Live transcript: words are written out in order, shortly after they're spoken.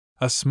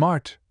A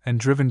smart and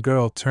driven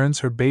girl turns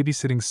her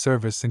babysitting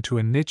service into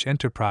a niche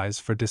enterprise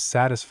for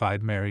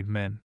dissatisfied married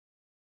men.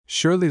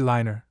 Shirley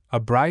Lyner, a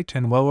bright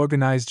and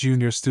well-organized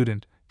junior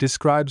student,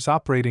 describes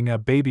operating a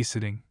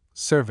babysitting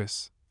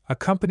service, a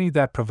company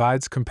that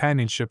provides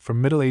companionship for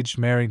middle-aged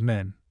married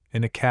men,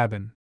 in a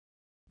cabin.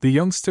 The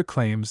youngster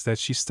claims that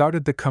she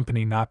started the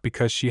company not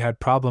because she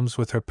had problems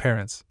with her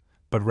parents,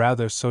 but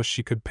rather so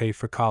she could pay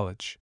for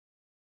college.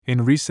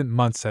 In recent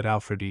months at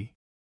Alfred E.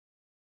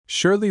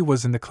 Shirley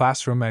was in the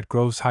classroom at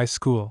Groves High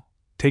School,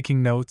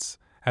 taking notes,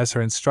 as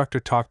her instructor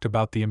talked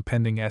about the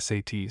impending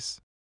SATs.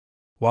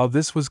 While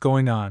this was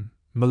going on,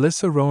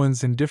 Melissa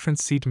Rowan's indifferent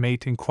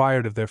seatmate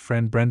inquired of their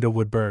friend Brenda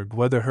Woodberg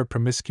whether her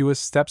promiscuous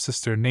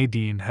stepsister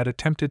Nadine had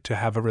attempted to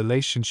have a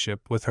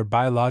relationship with her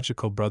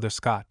biological brother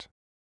Scott.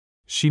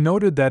 She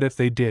noted that if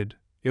they did,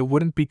 it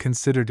wouldn't be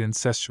considered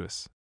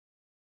incestuous.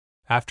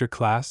 After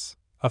class,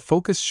 a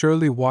focused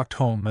Shirley walked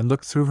home and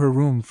looked through her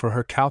room for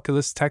her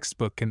calculus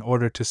textbook in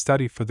order to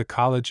study for the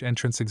college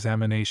entrance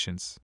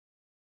examinations.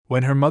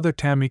 When her mother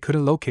Tammy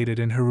couldn't locate it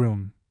in her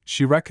room,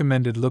 she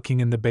recommended looking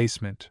in the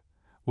basement,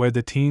 where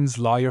the teen's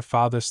lawyer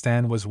father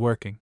Stan was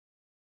working.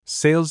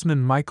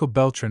 Salesman Michael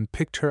Beltran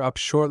picked her up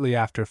shortly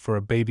after for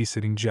a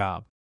babysitting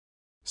job.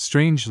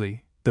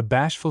 Strangely, the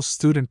bashful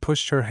student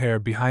pushed her hair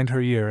behind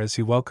her ear as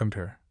he welcomed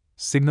her,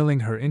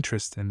 signaling her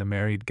interest in the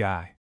married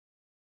guy.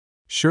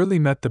 Shirley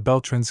met the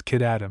Beltrans'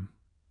 kid Adam,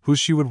 who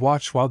she would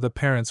watch while the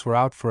parents were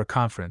out for a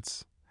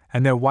conference,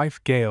 and their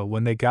wife Gail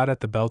when they got at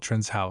the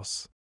Beltrans'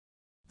 house.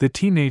 The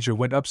teenager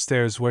went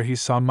upstairs where he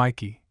saw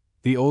Mikey,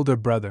 the older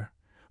brother,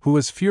 who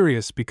was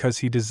furious because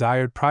he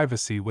desired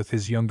privacy with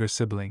his younger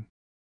sibling.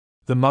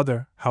 The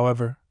mother,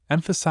 however,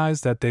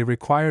 emphasized that they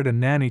required a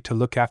nanny to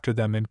look after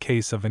them in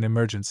case of an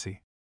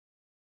emergency.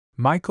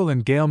 Michael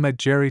and Gail met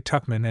Jerry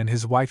Tuckman and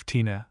his wife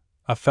Tina,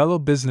 a fellow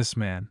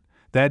businessman,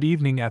 that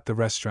evening at the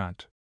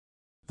restaurant.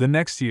 The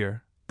next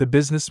year, the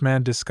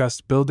businessman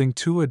discussed building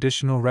 2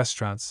 additional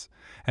restaurants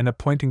and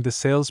appointing the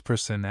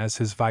salesperson as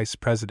his vice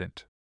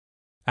president.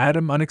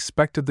 Adam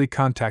unexpectedly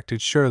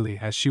contacted Shirley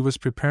as she was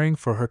preparing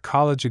for her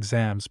college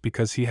exams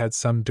because he had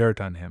some dirt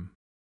on him.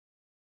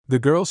 The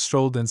girl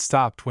strolled and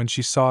stopped when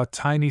she saw a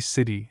tiny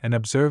city and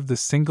observed the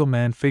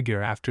single-man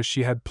figure after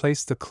she had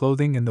placed the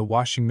clothing in the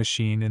washing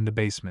machine in the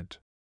basement.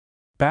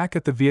 Back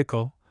at the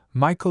vehicle,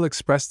 Michael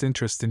expressed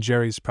interest in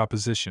Jerry's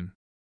proposition.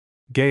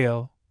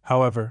 Gail,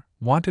 however,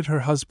 wanted her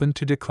husband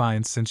to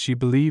decline since she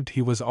believed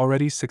he was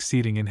already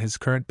succeeding in his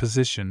current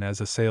position as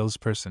a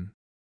salesperson.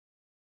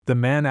 The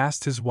man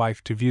asked his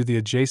wife to view the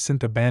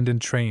adjacent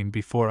abandoned train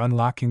before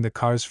unlocking the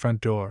car's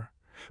front door,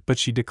 but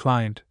she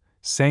declined,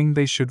 saying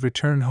they should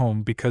return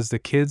home because the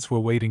kids were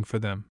waiting for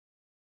them.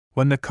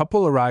 When the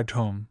couple arrived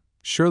home,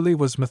 Shirley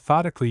was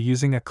methodically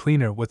using a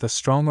cleaner with a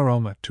strong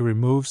aroma to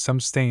remove some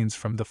stains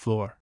from the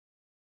floor.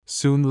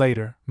 Soon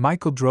later,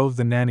 Michael drove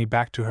the nanny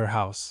back to her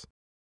house.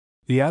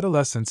 The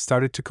adolescent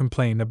started to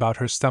complain about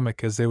her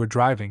stomach as they were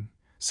driving,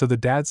 so the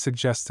dad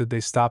suggested they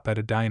stop at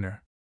a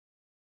diner.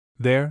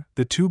 There,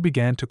 the two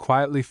began to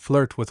quietly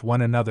flirt with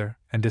one another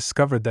and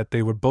discovered that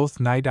they were both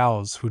night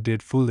owls who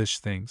did foolish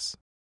things.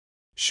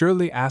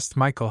 Shirley asked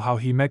Michael how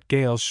he met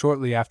Gail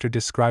shortly after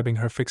describing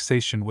her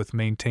fixation with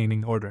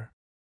maintaining order.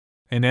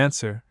 In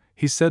answer,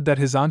 he said that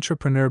his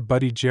entrepreneur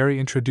buddy Jerry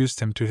introduced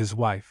him to his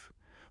wife,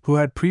 who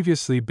had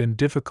previously been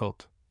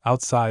difficult,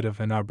 outside of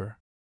Ann Arbor.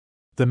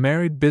 The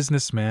married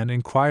businessman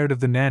inquired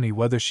of the nanny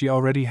whether she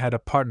already had a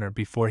partner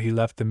before he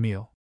left the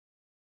meal.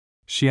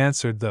 She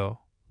answered, though,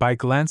 by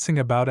glancing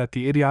about at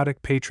the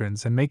idiotic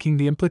patrons and making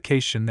the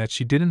implication that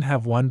she didn't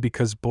have one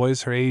because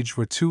boys her age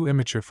were too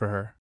immature for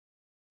her.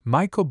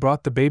 Michael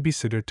brought the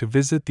babysitter to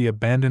visit the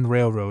abandoned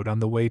railroad on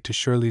the way to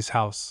Shirley's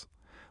house,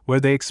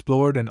 where they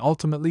explored and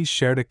ultimately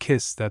shared a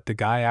kiss that the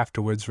guy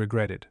afterwards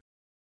regretted.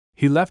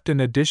 He left an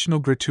additional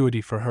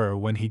gratuity for her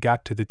when he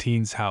got to the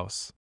teen's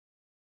house.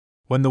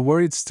 When the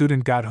worried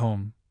student got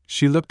home,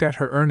 she looked at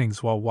her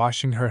earnings while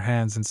washing her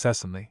hands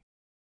incessantly.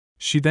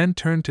 She then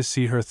turned to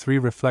see her 3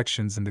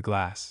 reflections in the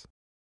glass.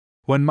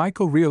 When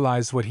Michael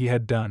realized what he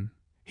had done,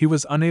 he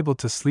was unable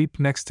to sleep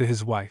next to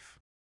his wife.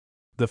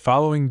 The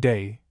following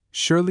day,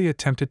 Shirley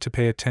attempted to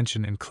pay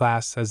attention in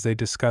class as they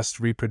discussed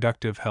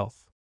reproductive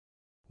health.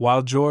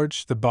 While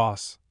George, the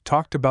boss,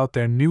 talked about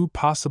their new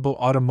possible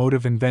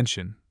automotive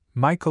invention,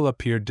 Michael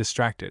appeared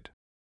distracted.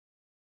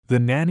 The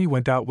nanny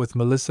went out with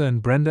Melissa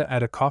and Brenda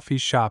at a coffee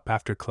shop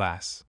after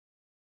class.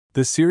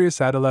 The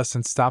serious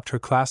adolescent stopped her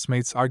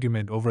classmates'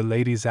 argument over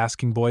ladies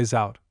asking boys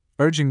out,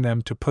 urging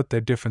them to put their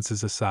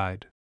differences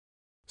aside.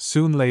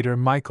 Soon later,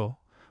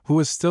 Michael, who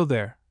was still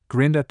there,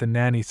 grinned at the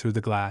nanny through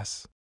the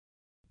glass.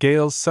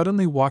 Gail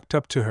suddenly walked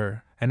up to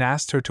her and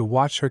asked her to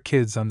watch her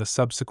kids on the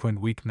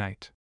subsequent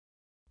weeknight.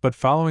 But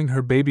following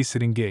her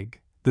babysitting gig,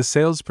 the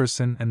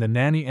salesperson and the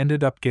nanny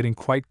ended up getting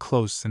quite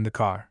close in the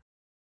car.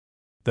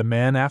 The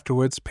man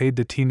afterwards paid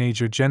the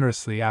teenager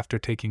generously after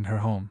taking her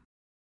home.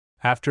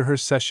 After her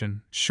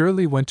session,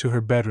 Shirley went to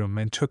her bedroom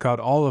and took out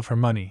all of her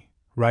money,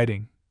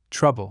 writing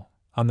 "trouble"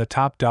 on the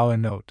top dollar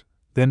note,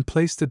 then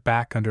placed it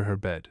back under her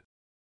bed.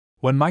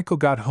 When Michael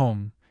got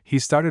home, he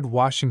started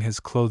washing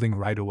his clothing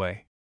right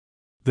away.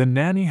 The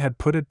nanny had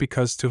put it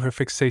because, to her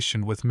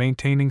fixation with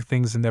maintaining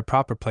things in their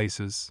proper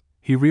places,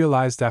 he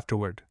realized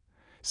afterward,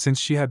 since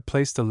she had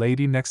placed a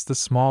lady next the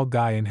small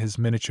guy in his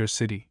miniature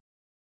city.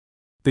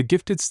 The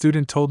gifted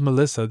student told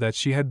Melissa that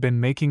she had been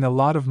making a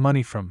lot of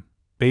money from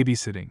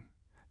babysitting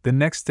the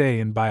next day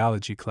in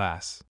biology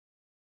class.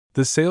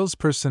 The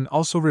salesperson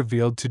also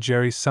revealed to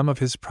Jerry some of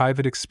his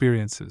private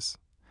experiences,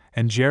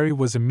 and Jerry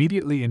was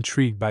immediately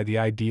intrigued by the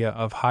idea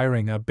of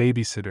hiring a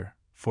babysitter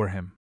for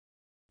him.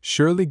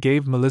 Shirley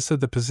gave Melissa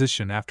the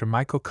position after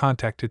Michael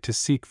contacted to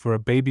seek for a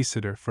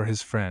babysitter for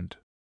his friend.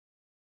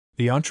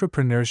 The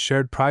entrepreneur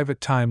shared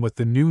private time with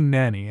the new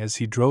nanny as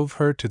he drove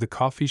her to the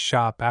coffee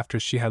shop after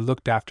she had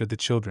looked after the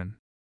children.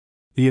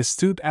 The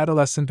astute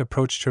adolescent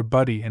approached her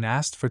buddy and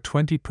asked for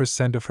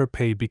 20% of her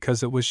pay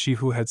because it was she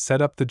who had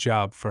set up the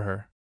job for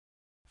her.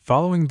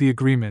 Following the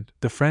agreement,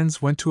 the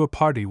friends went to a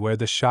party where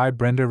the shy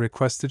Brenda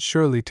requested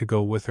Shirley to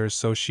go with her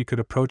so she could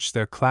approach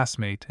their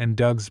classmate and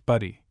Doug's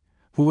buddy,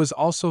 who was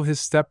also his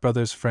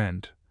stepbrother's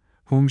friend,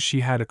 whom she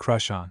had a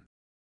crush on.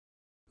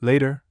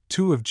 Later,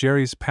 2 of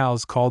Jerry's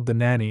pals called the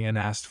nanny and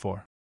asked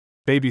for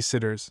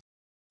babysitters,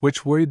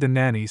 which worried the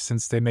nanny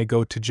since they may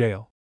go to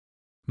jail.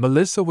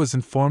 Melissa was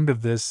informed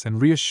of this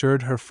and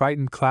reassured her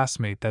frightened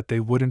classmate that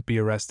they wouldn't be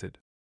arrested.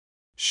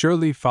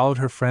 Shirley followed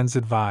her friend's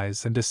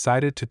advice and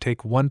decided to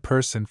take one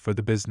person for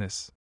the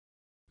business.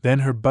 Then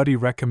her buddy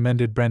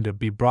recommended Brenda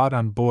be brought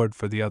on board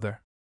for the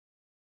other.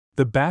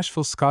 The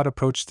bashful Scot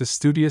approached the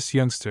studious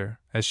youngster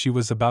as she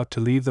was about to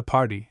leave the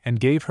party and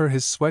gave her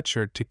his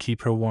sweatshirt to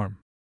keep her warm.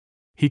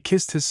 He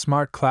kissed his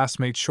smart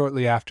classmate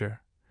shortly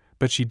after,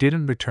 but she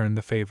didn't return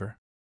the favor.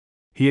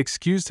 He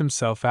excused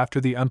himself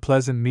after the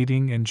unpleasant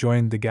meeting and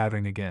joined the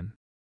gathering again.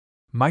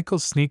 Michael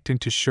sneaked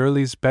into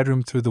Shirley's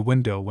bedroom through the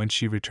window when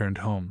she returned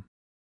home.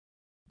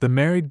 The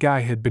married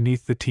guy hid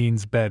beneath the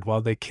teen's bed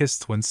while they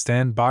kissed when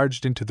Stan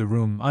barged into the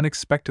room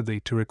unexpectedly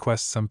to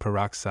request some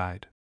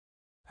peroxide.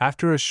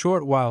 After a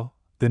short while,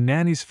 the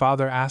nanny's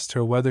father asked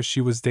her whether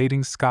she was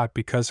dating Scott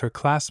because her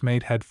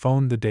classmate had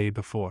phoned the day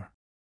before.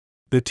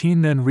 The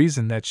teen then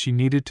reasoned that she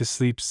needed to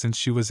sleep since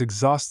she was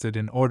exhausted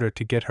in order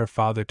to get her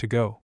father to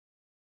go.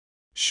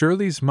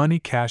 Shirley's money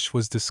cash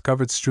was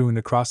discovered strewn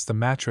across the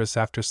mattress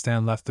after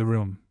Stan left the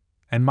room,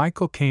 and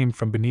Michael came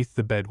from beneath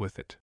the bed with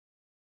it.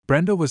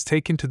 Brenda was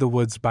taken to the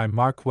woods by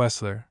Mark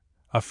Wessler,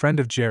 a friend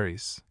of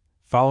Jerry's,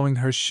 following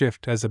her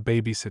shift as a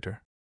babysitter.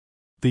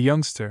 The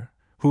youngster,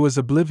 who was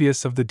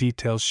oblivious of the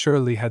details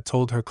Shirley had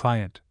told her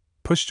client,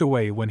 pushed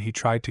away when he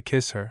tried to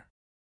kiss her.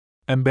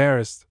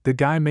 Embarrassed, the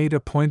guy made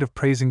a point of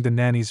praising the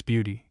nanny's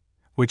beauty,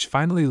 which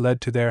finally led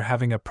to their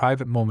having a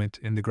private moment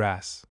in the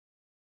grass.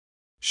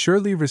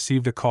 Shirley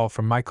received a call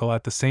from Michael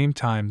at the same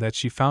time that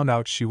she found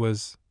out she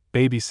was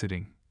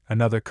babysitting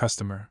another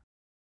customer.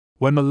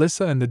 When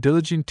Melissa and the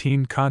diligent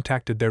teen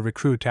contacted their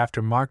recruit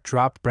after Mark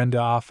dropped Brenda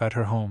off at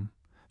her home,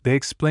 they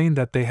explained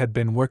that they had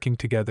been working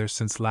together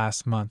since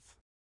last month.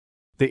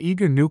 The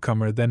eager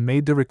newcomer then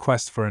made the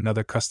request for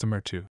another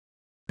customer to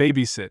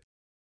babysit,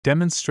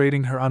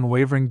 demonstrating her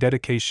unwavering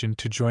dedication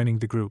to joining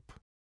the group.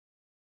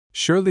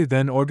 Shirley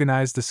then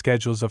organized the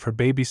schedules of her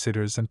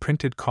babysitters and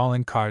printed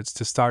calling cards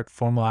to start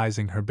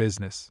formalizing her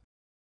business.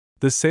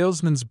 The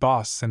salesman's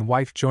boss and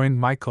wife joined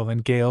Michael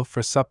and Gail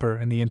for supper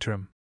in the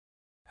interim.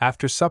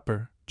 After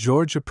supper,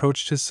 George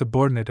approached his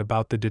subordinate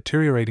about the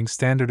deteriorating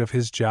standard of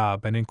his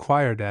job and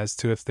inquired as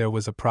to if there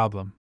was a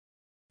problem.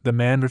 The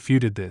man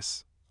refuted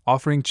this,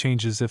 offering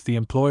changes if the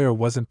employer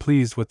wasn't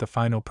pleased with the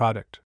final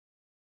product.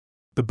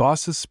 The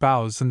boss's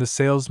spouse and the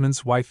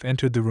salesman's wife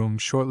entered the room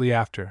shortly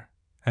after,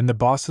 and the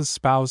boss's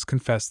spouse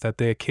confessed that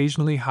they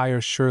occasionally hire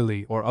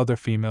Shirley or other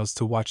females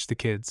to watch the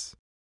kids.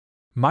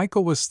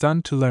 Michael was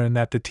stunned to learn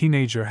that the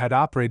teenager had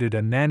operated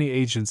a nanny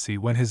agency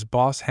when his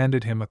boss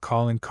handed him a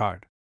calling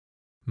card.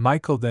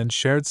 Michael then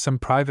shared some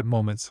private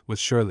moments with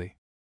Shirley.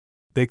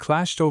 They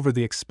clashed over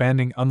the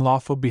expanding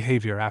unlawful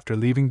behavior after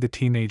leaving the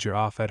teenager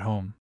off at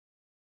home.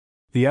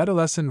 The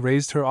adolescent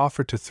raised her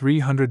offer to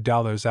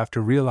 $300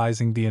 after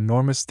realizing the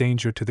enormous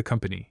danger to the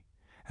company,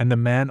 and the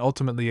man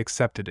ultimately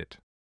accepted it.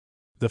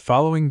 The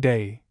following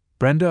day,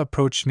 Brenda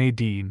approached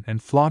Nadine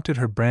and flaunted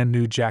her brand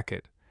new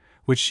jacket,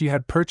 which she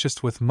had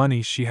purchased with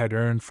money she had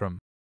earned from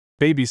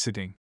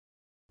babysitting.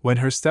 When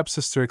her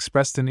stepsister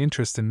expressed an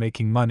interest in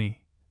making money,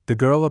 the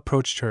girl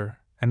approached her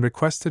and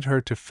requested her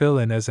to fill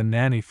in as a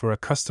nanny for a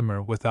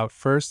customer without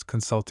first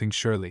consulting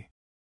Shirley.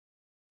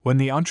 When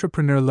the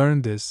entrepreneur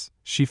learned this,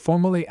 she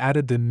formally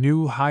added the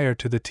new hire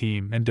to the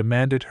team and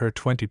demanded her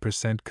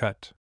 20%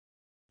 cut.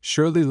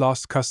 Shirley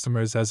lost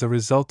customers as a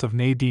result of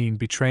Nadine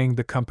betraying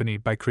the company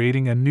by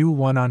creating a new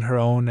one on her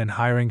own and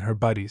hiring her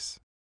buddies.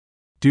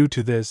 Due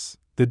to this,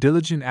 the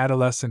diligent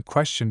adolescent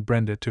questioned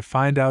Brenda to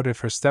find out if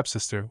her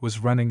stepsister was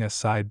running a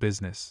side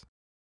business.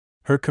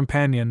 Her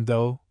companion,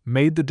 though,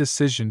 made the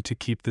decision to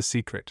keep the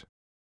secret.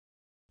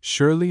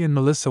 Shirley and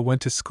Melissa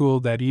went to school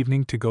that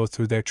evening to go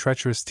through their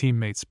treacherous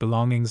teammates'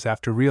 belongings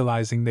after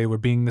realizing they were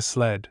being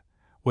misled,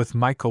 with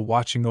Michael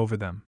watching over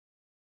them.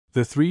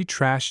 The three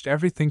trashed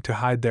everything to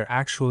hide their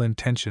actual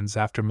intentions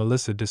after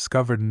Melissa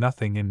discovered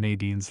nothing in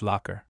Nadine's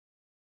locker.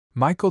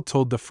 Michael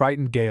told the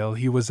frightened Gail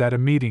he was at a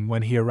meeting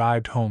when he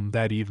arrived home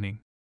that evening.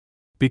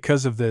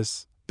 Because of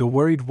this, the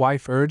worried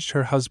wife urged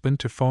her husband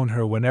to phone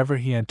her whenever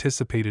he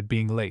anticipated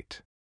being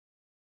late.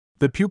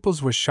 The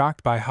pupils were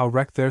shocked by how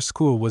wrecked their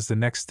school was the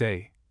next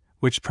day,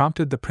 which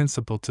prompted the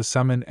principal to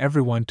summon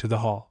everyone to the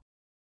hall.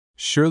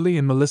 Shirley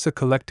and Melissa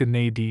collected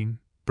Nadine,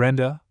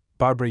 Brenda,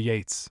 Barbara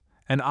Yates,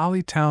 and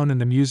Ollie Town in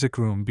the music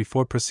room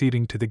before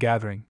proceeding to the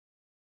gathering.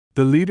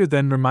 The leader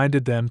then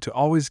reminded them to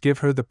always give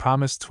her the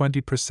promised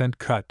 20%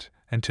 cut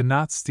and to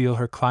not steal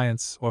her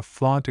clients or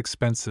flaunt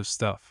expensive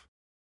stuff.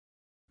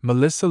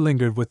 Melissa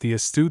lingered with the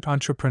astute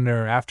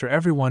entrepreneur after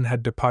everyone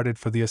had departed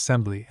for the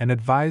assembly and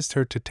advised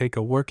her to take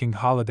a working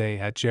holiday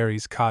at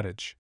Jerry's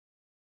cottage.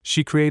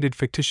 She created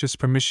fictitious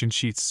permission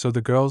sheets so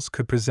the girls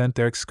could present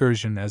their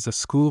excursion as a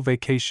school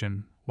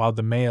vacation, while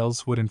the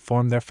males would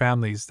inform their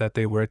families that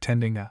they were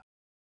attending a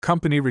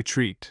company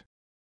retreat.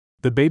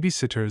 The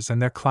babysitters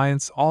and their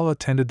clients all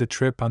attended the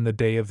trip on the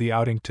day of the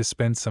outing to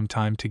spend some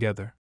time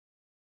together.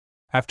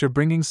 After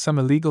bringing some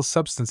illegal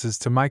substances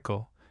to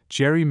Michael,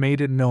 Jerry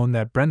made it known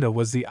that Brenda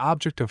was the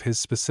object of his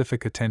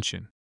specific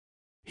attention.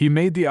 He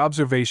made the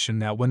observation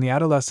that when the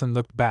adolescent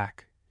looked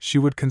back, she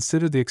would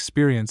consider the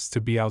experience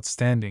to be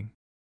outstanding.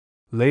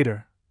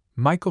 Later,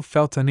 Michael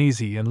felt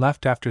uneasy and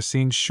left after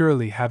seeing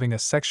Shirley having a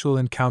sexual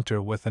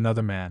encounter with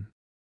another man.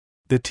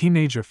 The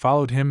teenager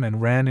followed him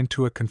and ran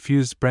into a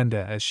confused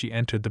Brenda as she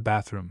entered the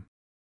bathroom.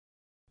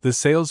 The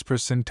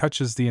salesperson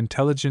touches the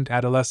intelligent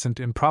adolescent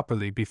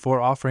improperly before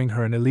offering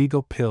her an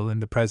illegal pill in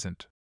the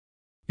present.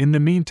 In the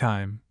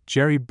meantime,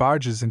 Jerry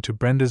barges into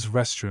Brenda's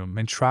restroom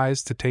and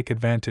tries to take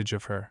advantage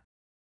of her.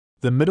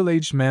 The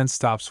middle-aged man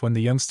stops when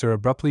the youngster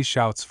abruptly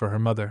shouts for her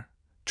mother,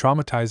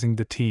 traumatizing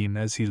the teen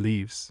as he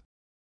leaves.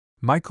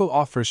 Michael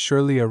offers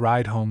Shirley a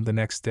ride home the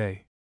next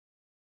day.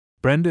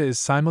 Brenda is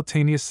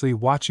simultaneously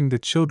watching the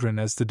children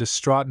as the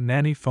distraught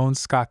nanny phones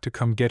Scott to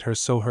come get her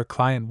so her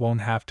client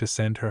won't have to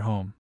send her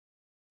home.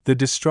 The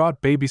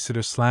distraught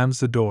babysitter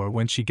slams the door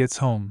when she gets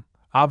home,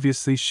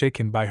 obviously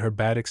shaken by her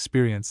bad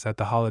experience at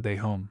the holiday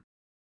home.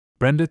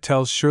 Brenda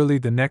tells Shirley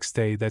the next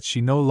day that she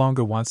no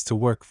longer wants to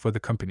work for the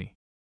company.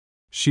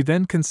 She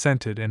then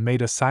consented and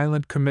made a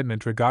silent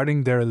commitment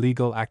regarding their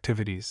illegal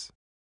activities.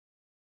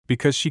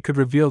 Because she could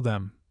reveal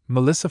them,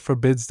 Melissa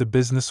forbids the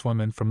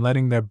businesswoman from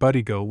letting their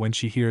buddy go when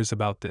she hears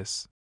about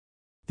this.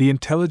 The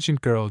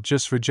intelligent girl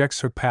just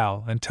rejects her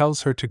pal and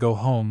tells her to go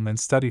home and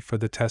study for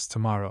the test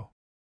tomorrow.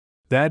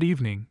 That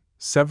evening,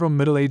 several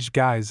middle-aged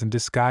guys in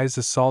disguise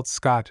assault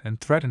Scott and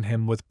threaten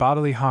him with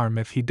bodily harm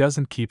if he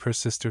doesn't keep her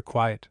sister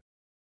quiet.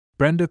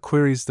 Brenda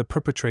queries the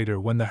perpetrator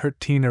when the hurt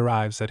teen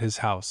arrives at his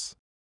house.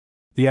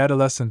 The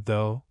adolescent,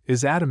 though,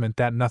 is adamant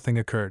that nothing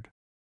occurred.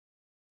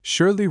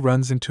 Shirley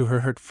runs into her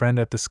hurt friend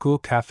at the school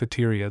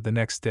cafeteria the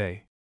next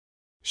day.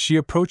 She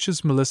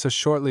approaches Melissa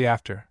shortly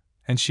after,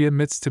 and she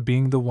admits to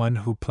being the one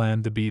who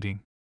planned the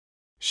beating.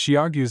 She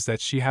argues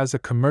that she has a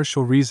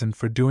commercial reason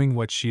for doing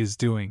what she is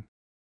doing.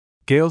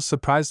 Gail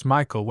surprised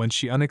Michael when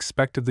she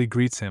unexpectedly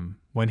greets him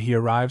when he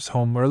arrives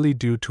home early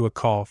due to a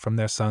call from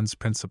their son's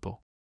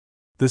principal.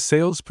 The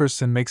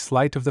salesperson makes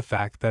light of the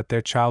fact that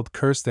their child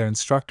cursed their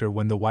instructor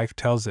when the wife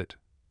tells it,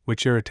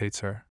 which irritates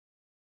her.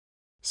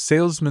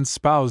 Salesman's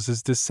spouse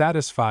is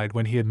dissatisfied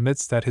when he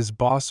admits that his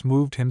boss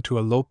moved him to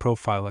a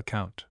low-profile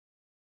account.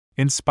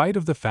 In spite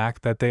of the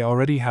fact that they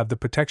already have the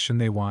protection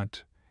they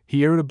want,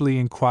 he irritably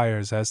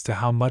inquires as to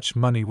how much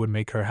money would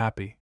make her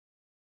happy.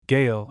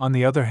 Gail, on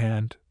the other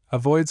hand,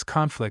 avoids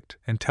conflict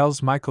and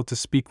tells Michael to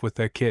speak with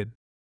their kid.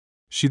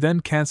 She then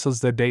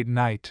cancels their date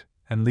night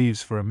and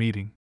leaves for a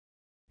meeting.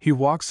 He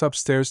walks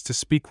upstairs to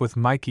speak with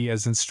Mikey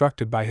as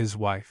instructed by his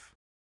wife.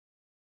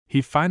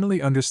 He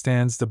finally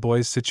understands the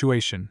boy's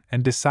situation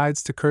and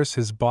decides to curse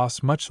his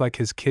boss much like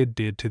his kid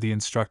did to the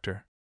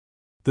instructor.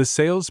 The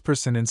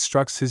salesperson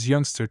instructs his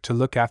youngster to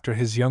look after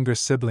his younger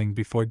sibling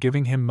before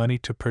giving him money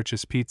to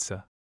purchase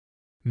pizza.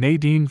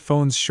 Nadine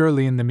phones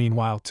Shirley in the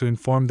meanwhile to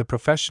inform the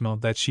professional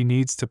that she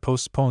needs to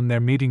postpone their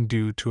meeting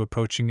due to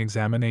approaching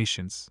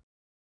examinations.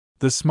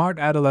 The smart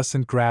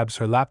adolescent grabs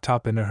her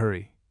laptop in a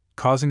hurry,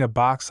 causing a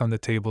box on the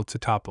table to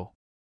topple.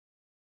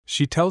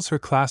 She tells her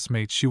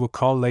classmate she will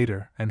call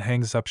later and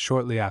hangs up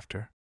shortly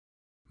after.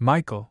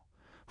 Michael,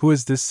 who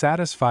is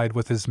dissatisfied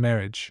with his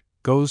marriage,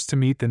 goes to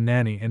meet the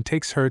nanny and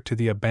takes her to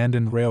the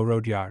abandoned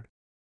railroad yard.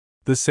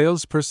 The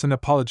salesperson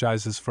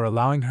apologizes for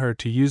allowing her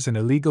to use an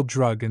illegal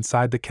drug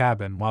inside the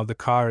cabin while the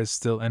car is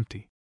still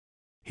empty.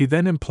 He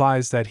then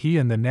implies that he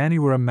and the nanny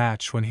were a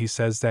match when he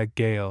says that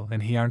Gail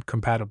and he aren't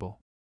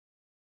compatible.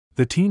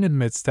 The teen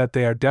admits that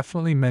they are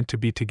definitely meant to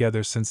be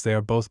together since they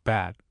are both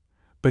bad,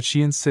 but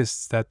she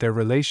insists that their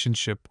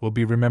relationship will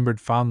be remembered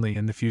fondly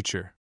in the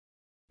future.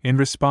 In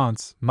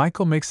response,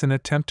 Michael makes an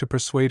attempt to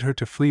persuade her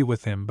to flee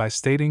with him by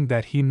stating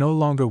that he no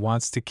longer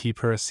wants to keep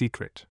her a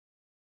secret.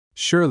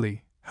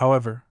 Shirley,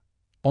 however,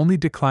 only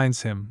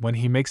declines him when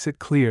he makes it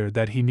clear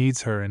that he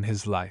needs her in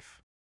his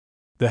life.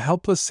 The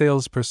helpless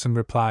salesperson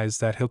replies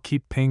that he'll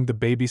keep paying the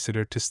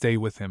babysitter to stay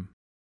with him.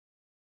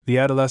 The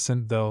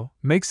adolescent, though,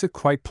 makes it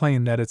quite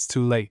plain that it's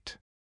too late.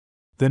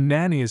 The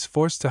nanny is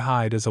forced to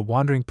hide as a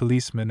wandering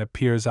policeman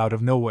appears out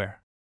of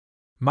nowhere.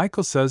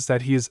 Michael says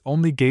that he is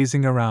only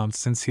gazing around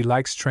since he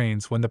likes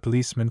trains when the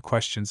policeman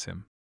questions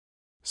him.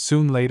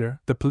 Soon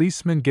later, the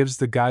policeman gives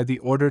the guy the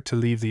order to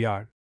leave the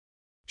yard.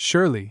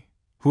 Shirley,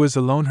 who is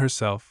alone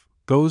herself,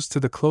 goes to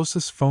the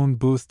closest phone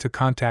booth to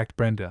contact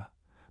Brenda,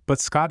 but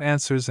Scott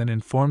answers and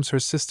informs her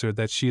sister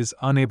that she is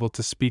unable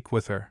to speak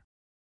with her.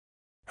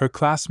 Her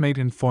classmate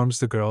informs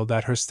the girl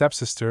that her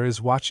stepsister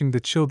is watching the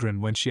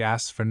children when she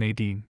asks for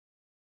Nadine.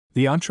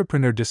 The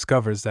entrepreneur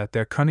discovers that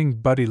their cunning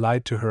buddy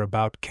lied to her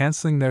about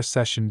canceling their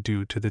session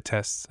due to the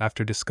tests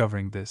after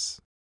discovering this.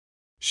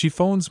 She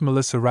phones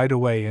Melissa right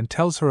away and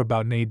tells her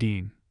about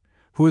Nadine,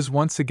 who is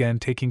once again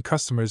taking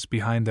customers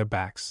behind their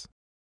backs.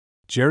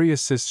 Jerry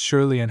assists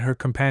Shirley and her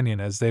companion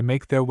as they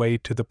make their way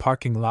to the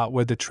parking lot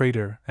where the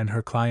trader and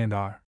her client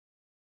are.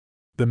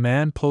 The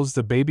man pulls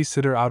the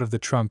babysitter out of the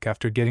trunk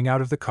after getting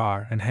out of the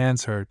car and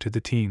hands her to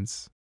the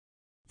teens.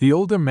 The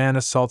older man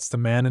assaults the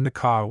man in the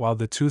car while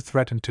the two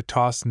threaten to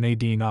toss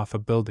Nadine off a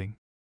building.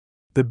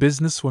 The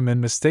businesswoman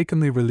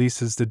mistakenly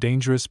releases the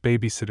dangerous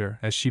babysitter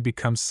as she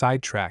becomes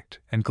sidetracked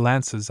and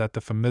glances at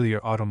the familiar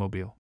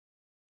automobile.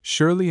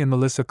 Shirley and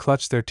Melissa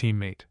clutch their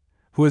teammate,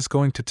 who is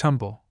going to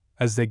tumble,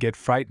 as they get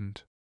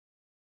frightened.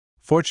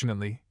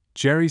 Fortunately,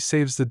 Jerry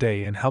saves the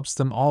day and helps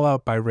them all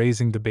out by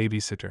raising the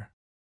babysitter.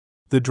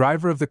 The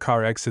driver of the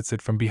car exits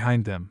it from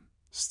behind them,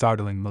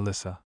 startling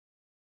Melissa.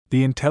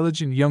 The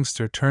intelligent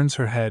youngster turns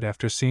her head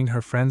after seeing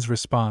her friend's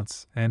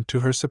response and, to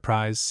her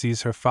surprise,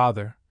 sees her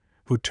father,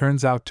 who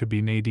turns out to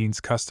be Nadine's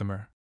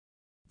customer.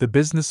 The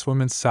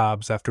businesswoman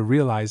sobs after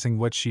realizing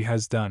what she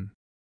has done.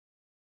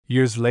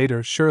 Years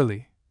later,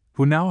 Shirley,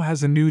 who now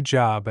has a new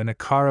job and a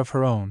car of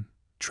her own,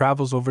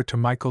 travels over to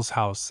Michael's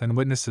house and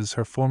witnesses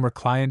her former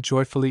client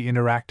joyfully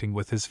interacting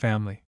with his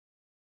family.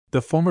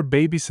 The former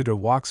babysitter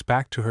walks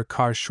back to her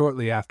car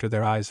shortly after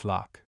their eyes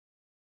lock.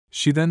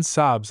 She then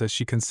sobs as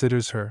she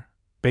considers her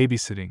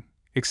babysitting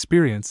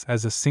experience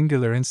as a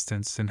singular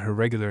instance in her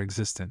regular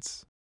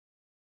existence.